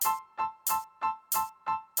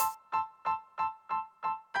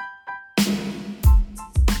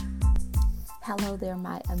Hello there,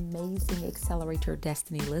 my amazing Accelerator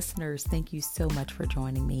Destiny listeners. Thank you so much for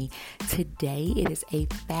joining me. Today, it is a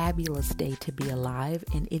fabulous day to be alive,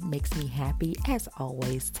 and it makes me happy, as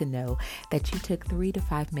always, to know that you took 3 to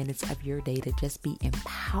 5 minutes of your day to just be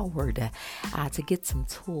empowered, to get some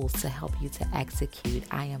tools to help you to execute.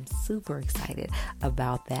 I am super excited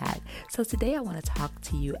about that. So today, I want to talk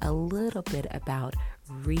to you a little bit about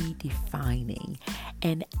redefining.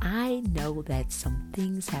 And I know that some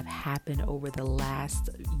things have happened over the last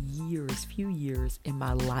few years in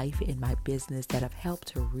my life, in my business, that have helped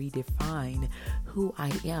to redefine who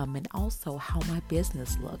I am and also how my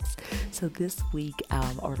business looks. So this week,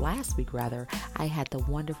 or last week rather, I had the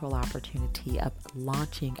wonderful opportunity of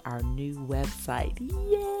launching our new website.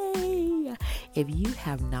 Yay! If you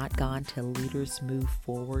have not gone to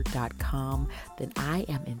leadersmoveforward.com, then I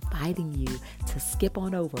am inviting you to skip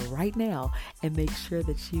on over right now and make sure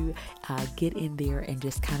that you get in there and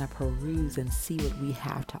just kind of peruse and see what we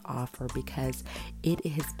have to offer, because it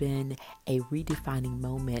has been a redefining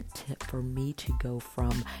moment for me to go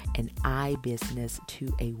from an I business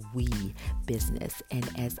to a we business. And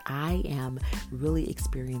as I am really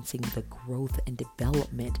experiencing the growth and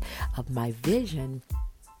development of my vision,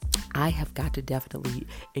 I have got to definitely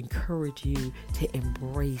encourage you to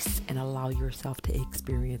embrace and allow yourself to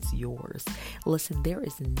experience yours. Listen, there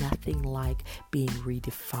is nothing like being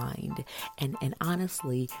redefined. And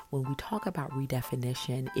honestly, when we talk about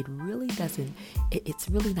redefinition, it's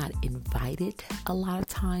really not invited a lot of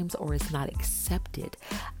times, or it's not accepted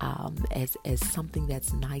as something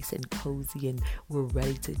that's nice and cozy and we're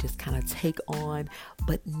ready to just kind of take on.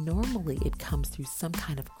 But normally it comes through some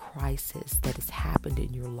kind of crisis that has happened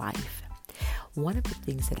in your life. One of the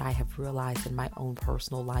things that I have realized in my own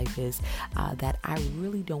personal life is that I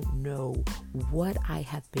really don't know what I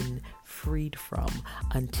have been freed from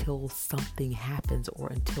until something happens or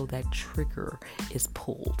until that trigger is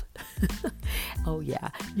pulled. Oh yeah.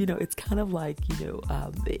 It's kind of like,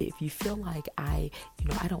 if you feel like I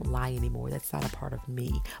don't lie anymore, that's not a part of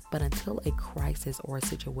me. But until a crisis or a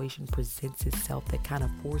situation presents itself that kind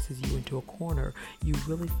of forces you into a corner, you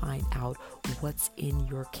really find out what's in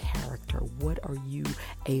your character. What are you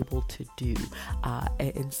able to do?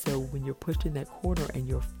 And so when you're pushed in that corner and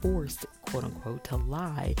you're forced, quote unquote, to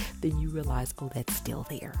lie, then you realize, oh, that's still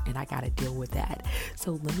there and I got to deal with that.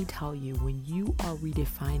 So let me tell you, when you are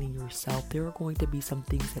redefining yourself, there are going to be some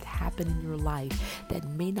things that happen in your life that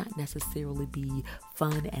may not necessarily be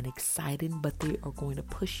fun and exciting, but they are going to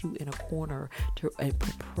push you in a corner and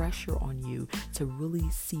put pressure on you to really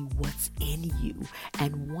see what's in you.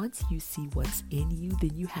 And once you see what's in you,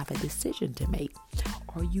 then you have a decision to make.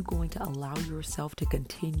 Are you going to allow yourself to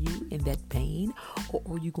continue in that vein, or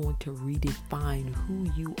are you going to redefine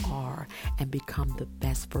who you are and become the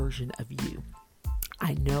best version of you?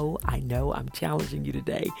 I know, I'm challenging you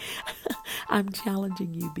today. I'm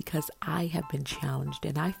challenging you because I have been challenged,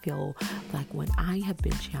 and I feel like when I have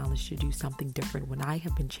been challenged to do something different, when I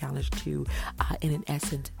have been challenged to, in an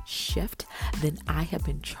essence, shift, then I have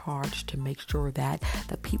been charged to make sure that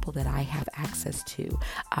the people that I have access to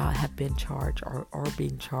have been charged or are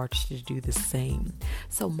being charged to do the same.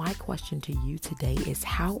 So my question to you today is,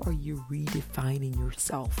 how are you redefining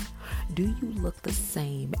yourself? Do you look the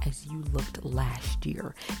same as you looked last year,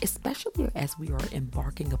 especially as we are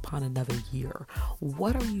embarking upon another year?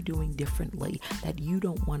 What are you doing differently that you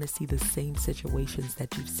don't want to see the same situations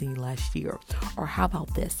that you've seen last year? Or how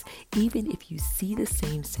about this? Even if you see the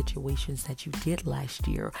same situations that you did last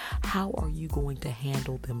year, how are you going to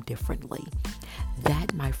handle them differently?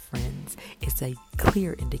 That, my friends, is a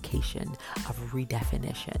clear indication of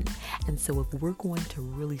redefinition. And so if we're going to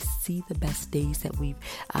really see the best days that we've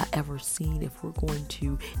ever seen, if we're going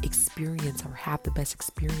to experience or have the best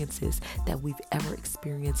experiences that we've ever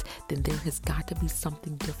experienced, then there has got to be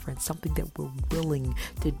something different, something that we're willing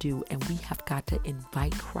to do. And we have got to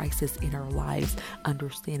invite crisis in our lives,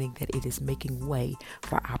 understanding that it is making way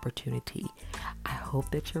for opportunity. I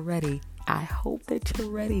hope that you're ready. I hope that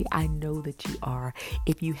you're ready. I know that you are.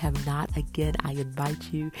 If you have not, again, I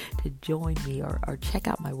invite you to join me or check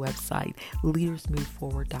out my website,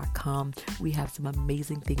 leadersmoveforward.com. We have some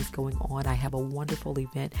amazing things going on. I have a wonderful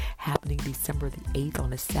event happening December the 8th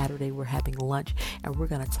on a Saturday. We're having lunch, and we're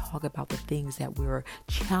going to talk about the things that we're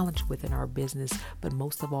challenged with in our business. But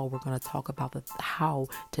most of all, we're going to talk about how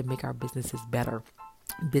to make our businesses better.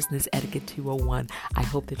 Business Etiquette 201. I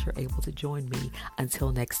hope that you're able to join me.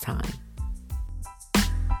 Until next time.